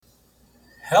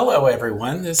Hello,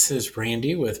 everyone. This is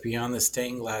Randy with Beyond the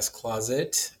Stained Glass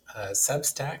Closet,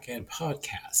 Substack, and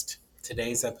podcast.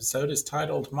 Today's episode is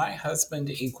titled My Husband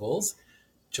Equals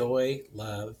Joy,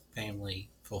 Love, Family,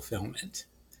 Fulfillment.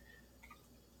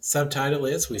 Subtitle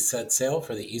is We Set Sail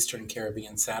for the Eastern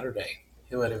Caribbean Saturday.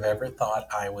 Who would have ever thought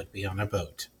I would be on a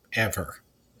boat? Ever.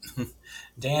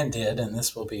 Dan did, and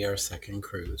this will be our second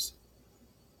cruise.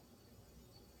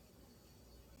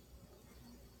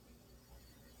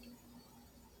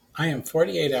 I am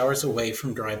 48 hours away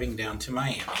from driving down to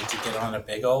Miami to get on a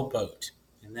big old boat.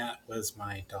 And that was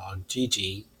my dog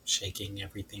Gigi shaking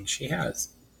everything she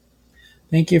has.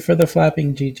 Thank you for the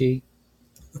flapping, Gigi.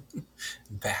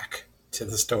 Back to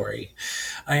the story.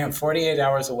 I am 48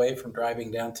 hours away from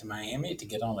driving down to Miami to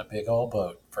get on a big old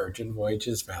boat, Virgin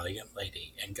Voyages Valiant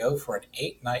Lady, and go for an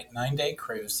 8-night, 9-day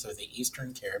cruise through the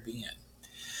Eastern Caribbean.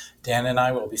 Dan and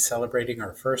I will be celebrating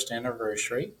our first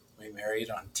anniversary. We married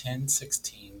on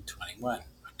 10/16/21,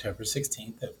 October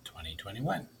 16th of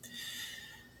 2021.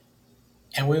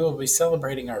 And we will be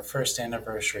celebrating our first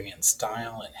anniversary in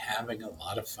style and having a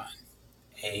lot of fun.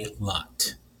 A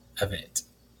lot of it.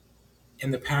 In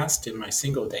the past, in my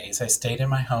single days, I stayed in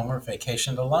my home or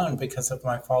vacationed alone because of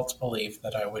my false belief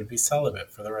that I would be celibate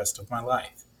for the rest of my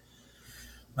life.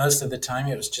 Most of the time,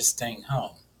 it was just staying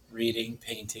home, reading,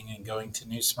 painting, and going to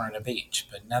New Smyrna Beach,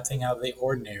 but nothing out of the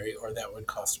ordinary or that would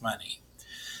cost money.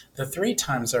 The 3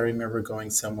 times I remember going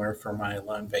somewhere for my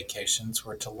alone vacations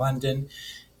were to London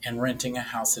and renting a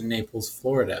house in Naples,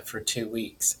 Florida for 2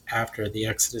 weeks after the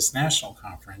Exodus National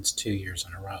Conference 2 years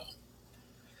in a row.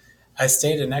 I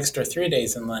stayed an extra 3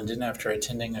 days in London after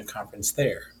attending a conference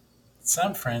there.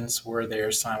 Some friends were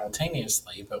there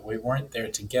simultaneously, but we weren't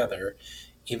there together,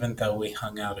 even though we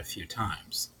hung out a few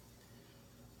times.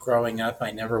 Growing up,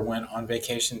 I never went on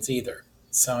vacations either.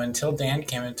 So until Dan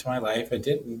came into my life, I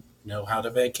didn't know how to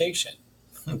vacation.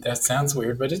 That sounds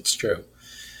weird, but it's true.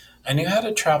 I knew how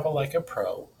to travel like a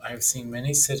pro. I've seen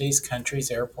many cities,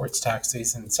 countries, airports,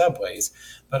 taxis, and subways,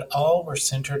 but all were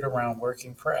centered around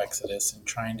working for Exodus and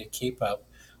trying to keep up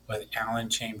with Alan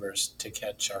Chambers to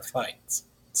catch our flights.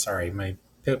 Sorry, my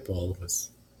pit bull was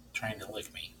trying to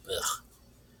lick me. Ugh.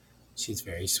 She's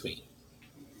very sweet.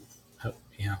 Oh,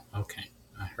 yeah, okay.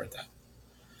 I heard that.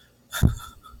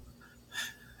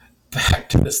 Back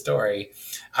to the story.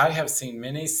 I have seen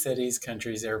many cities,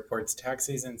 countries, airports,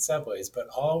 taxis, and subways, but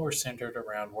all were centered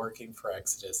around working for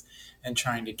Exodus and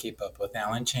trying to keep up with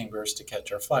Alan Chambers to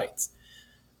catch our flights.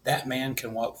 That man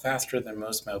can walk faster than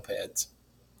most mopeds.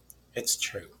 It's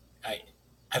true. I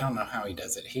don't know how he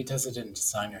does it. He does it in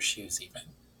designer shoes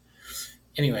even.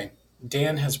 Anyway,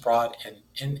 Dan has brought an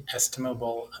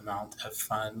inestimable amount of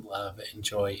fun, love, and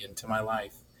joy into my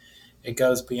life. It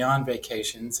goes beyond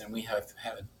vacations, and we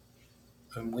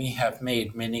have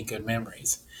made many good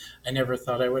memories I never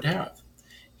thought I would have.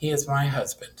 He is my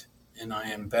husband, and I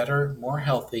am better, more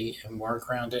healthy, and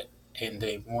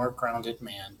a more grounded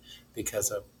man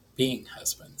because of being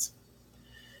husbands.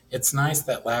 It's nice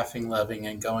that laughing, loving,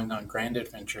 and going on grand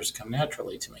adventures come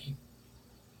naturally to me.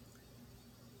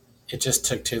 It just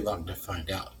took too long to find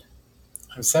out.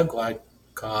 I'm so glad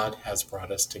God has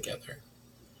brought us together.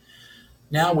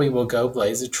 Now we will go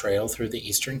blaze a trail through the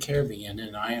Eastern Caribbean,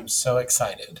 and I am so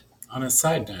excited. On a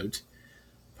side note,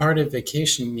 part of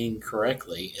vacationing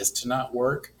correctly is to not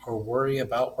work or worry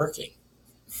about working.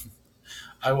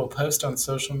 I will post on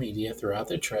social media throughout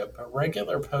the trip, but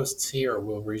regular posts here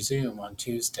will resume on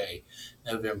Tuesday,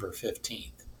 November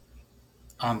 15th,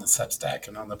 on the Substack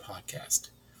and on the podcast.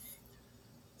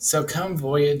 So come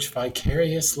voyage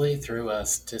vicariously through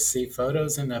us to see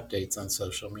photos and updates on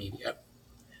social media.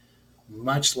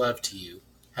 Much love to you.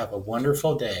 Have a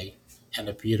wonderful day and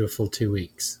a beautiful 2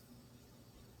 weeks.